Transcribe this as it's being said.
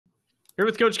Here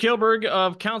with Coach Kilburg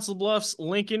of Council Bluffs,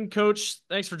 Lincoln. Coach,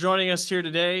 thanks for joining us here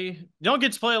today. You don't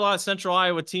get to play a lot of Central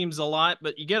Iowa teams a lot,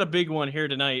 but you get a big one here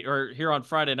tonight or here on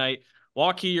Friday night.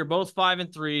 Waukee, you're both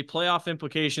 5-3, playoff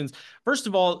implications. First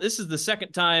of all, this is the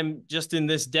second time just in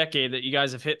this decade that you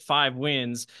guys have hit 5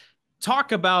 wins.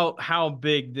 Talk about how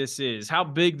big this is, how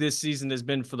big this season has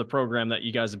been for the program that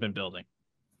you guys have been building.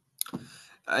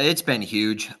 It's been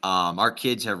huge. Our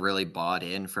kids have really bought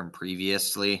in from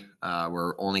previously.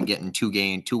 We're only getting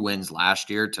two wins last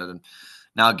year to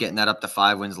now getting that up to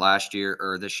 5 wins last year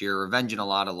or this year, revenging a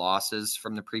lot of losses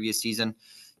from the previous season.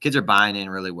 Kids are buying in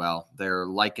really well. They're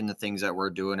liking the things that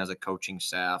we're doing as a coaching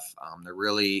staff. They're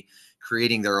really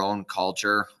creating their own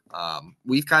culture.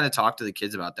 We've kind of talked to the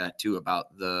kids about that too,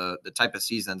 about the type of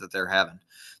season that they're having.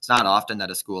 It's not often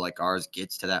that a school like ours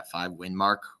gets to that 5 win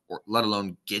mark, or let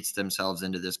alone gets themselves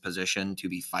into this position to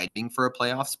be fighting for a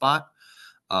playoff spot.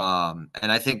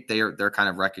 And I think they're kind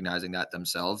of recognizing that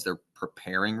themselves. They're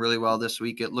preparing really well this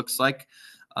week. It looks like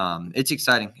it's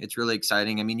exciting. It's really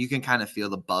exciting. I mean, you can kind of feel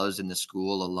the buzz in the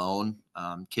school alone.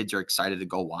 Kids are excited to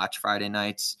go watch Friday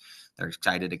nights. They're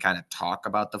excited to kind of talk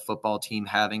about the football team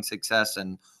having success,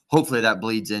 and hopefully that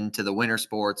bleeds into the winter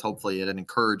sports. Hopefully it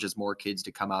encourages more kids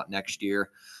to come out next year.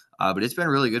 But it's been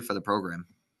really good for the program.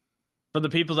 For the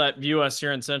people that view us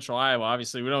here in Central Iowa,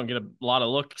 obviously we don't get a lot of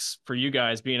looks for you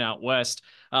guys being out west.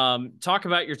 Talk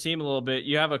about your team a little bit.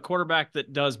 You have a quarterback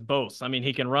that does both. I mean,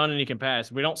 he can run and he can pass.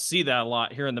 We don't see that a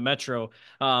lot here in the Metro.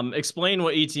 Explain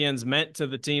what ETN's meant to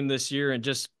the team this year, and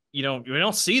just we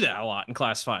don't see that a lot in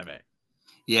Class 5A.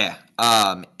 Yeah,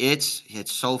 it's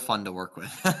so fun to work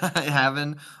with.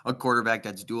 Having a quarterback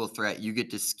that's dual threat, you get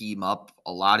to scheme up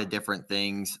a lot of different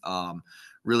things.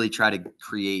 Really try to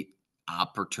create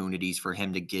opportunities for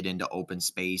him to get into open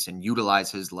space and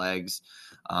utilize his legs,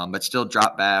 but still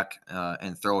drop back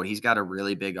and throw it. He's got a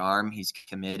really big arm. He's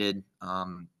committed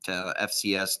to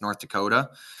FCS North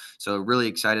Dakota, so really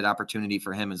excited opportunity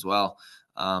for him as well.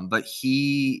 But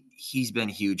he's been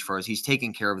huge for us. He's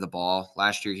taken care of the ball.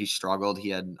 Last year he struggled. He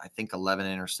had, I think, 11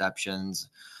 interceptions.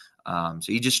 So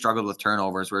he just struggled with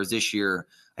turnovers. Whereas this year,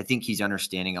 I think he's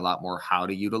understanding a lot more how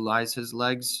to utilize his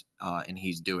legs, and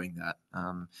he's doing that.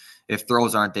 If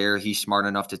throws aren't there, he's smart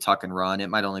enough to tuck and run. It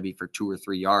might only be for 2 or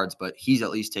 3 yards, but he's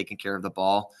at least taking care of the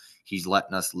ball. He's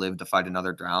letting us live to fight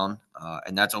another down,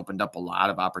 and that's opened up a lot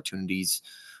of opportunities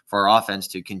for our offense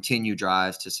to continue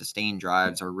drives, to sustain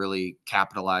drives, or really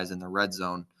capitalize in the red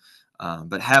zone.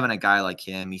 But having a guy like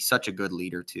him, he's such a good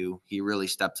leader too. He really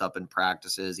steps up in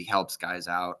practices. He helps guys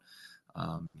out.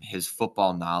 His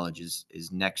football knowledge is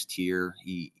next tier.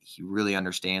 He really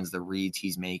understands the reads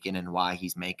he's making and why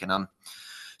he's making them.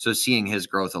 So seeing his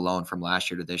growth alone from last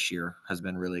year to this year has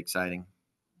been really exciting.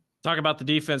 Talk about the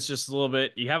defense just a little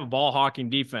bit. You have a ball hawking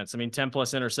defense. I mean, 10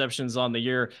 plus interceptions on the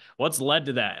year. What's led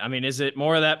to that? I mean, is it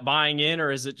more of that buying in,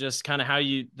 or is it just kind of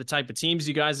the type of teams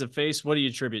you guys have faced? What do you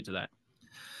attribute to that?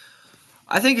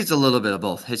 I think it's a little bit of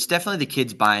both. It's definitely the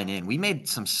kids buying in. We made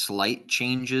some slight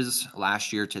changes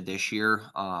last year to this year.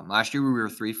 Last year we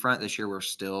were three front. This year we're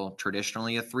still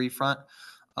traditionally a three front.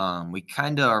 We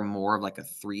kind of are more of like a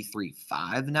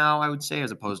 3-3-5 now, I would say, as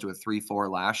opposed to a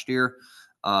 3-4 last year.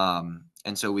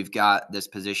 And so we've got this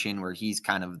position where he's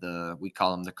kind of we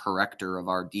call him the corrector of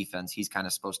our defense. He's kind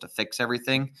of supposed to fix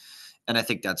everything. And I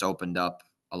think that's opened up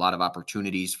a lot of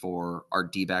opportunities for our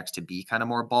D-backs to be kind of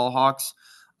more ball hawks.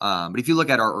 But if you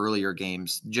look at our earlier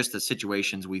games, just the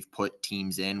situations we've put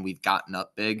teams in, we've gotten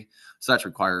up big. So that's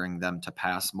requiring them to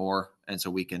pass more. And so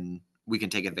we can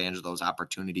take advantage of those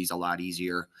opportunities a lot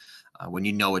easier. When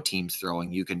you know a team's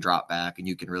throwing, you can drop back and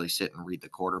you can really sit and read the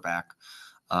quarterback.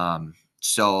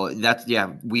 So that's,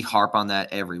 yeah, we harp on that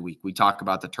every week. We talk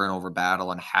about the turnover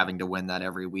battle and having to win that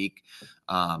every week.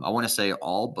 I want to say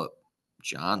all but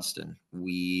Johnston,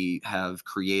 we have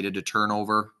created a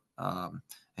turnover.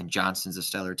 And Johnston's a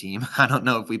stellar team. I don't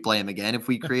know if we play him again if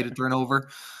we create a turnover,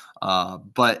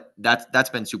 but that's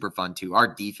been super fun too.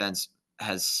 Our defense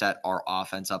has set our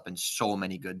offense up in so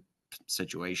many good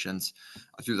situations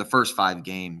through the first 5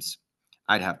 games.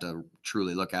 I'd have to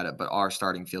truly look at it, but our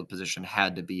starting field position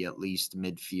had to be at least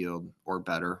midfield or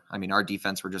better. I mean, our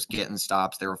defense were just getting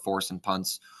stops. They were forcing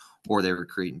punts, or they were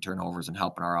creating turnovers and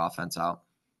helping our offense out.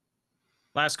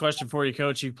 Last question for you,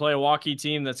 Coach. You play a Waukee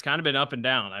team that's kind of been up and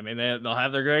down. I mean, they'll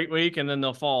have their great week and then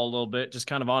they'll fall a little bit, just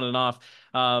kind of on and off.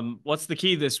 What's the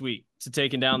key this week to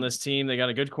taking down this team? They got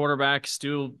a good quarterback,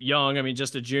 still young. I mean,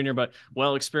 just a junior, but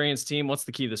well-experienced team. What's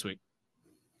the key this week?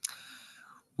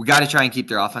 We got to try and keep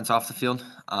their offense off the field,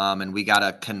 and we got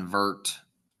to convert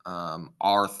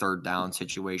our third down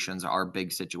situations, our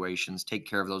big situations, take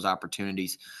care of those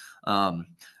opportunities. Um,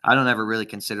 I don't ever really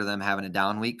consider them having a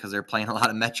down week because they're playing a lot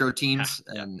of Metro Yeah, teams,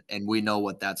 yeah. and we know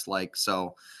what that's like.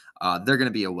 So they're going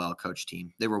to be a well coached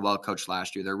team. They were well coached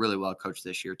last year. They're really well coached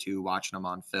this year too. Watching them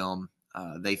on film,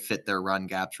 they fit their run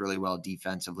gaps really well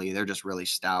defensively. They're just really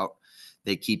stout.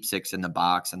 They keep six in the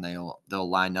box, and they'll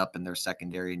line up in their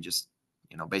secondary and just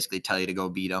basically tell you to go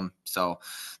beat them. So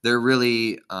they're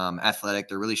really athletic.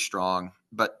 They're really strong.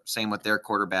 But same with their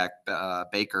quarterback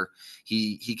Baker,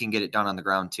 he can get it done on the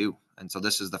ground too. And so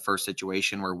this is the first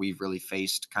situation where we've really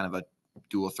faced kind of a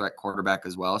dual threat quarterback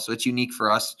as well. So it's unique for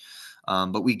us.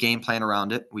 But we game plan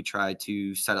around it. We try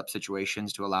to set up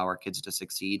situations to allow our kids to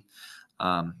succeed.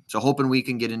 So hoping we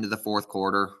can get into the fourth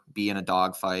quarter, be in a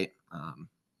dogfight.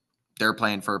 They're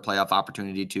playing for a playoff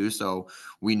opportunity too. So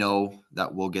we know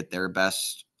that we'll get their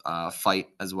best fight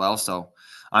as well. So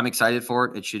I'm excited for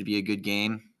it. It should be a good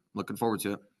game. Looking forward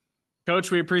to it.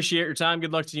 Coach, we appreciate your time.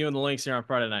 Good luck to you and the Lynx here on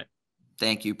Friday night.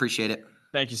 Thank you. Appreciate it.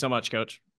 Thank you so much, Coach.